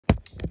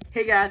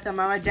Hey guys, I'm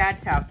at my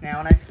dad's house now,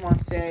 and I just want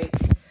to say,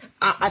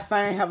 I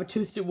finally have a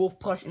Toasted Wolf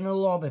plush and a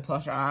Lolbit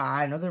plush.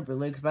 I know they're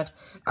bootlegs, but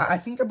I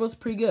think they're both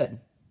pretty good.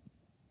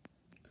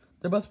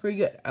 They're both pretty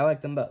good. I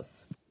like them both.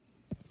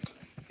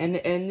 And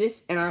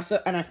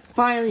I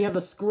finally have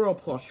a squirrel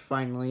plush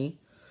finally.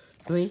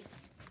 Really?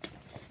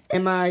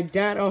 And my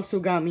dad also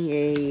got me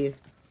a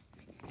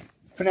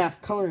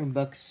FNAF coloring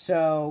book.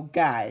 So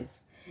guys,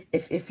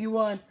 if you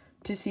want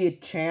to see a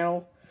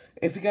channel,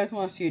 if you guys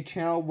want to see a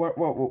channel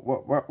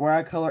where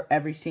I color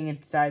everything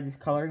inside this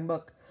coloring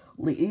book,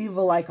 leave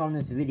a like on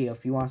this video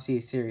if you want to see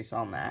a series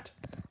on that.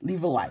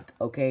 Leave a like,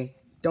 okay?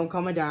 Don't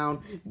comment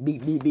down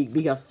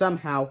because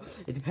somehow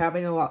it's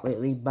happening a lot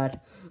lately,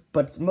 but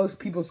most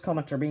people's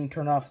comments are being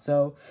turned off.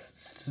 So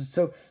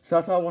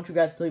that's why I want you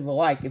guys to leave a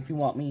like if you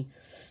want me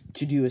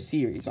to do a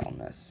series on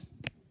this.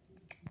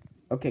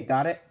 Okay,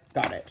 got it?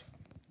 Got it.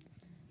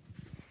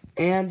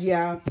 And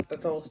yeah,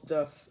 that's all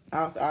stuff.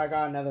 I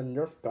got another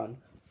Nerf gun.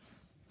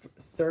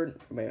 Third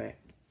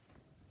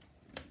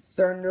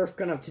Nerf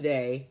gun of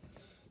today,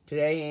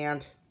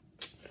 and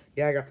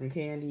yeah, I got some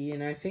candy,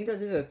 and I think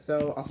that's it.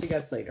 So I'll see you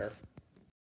guys later.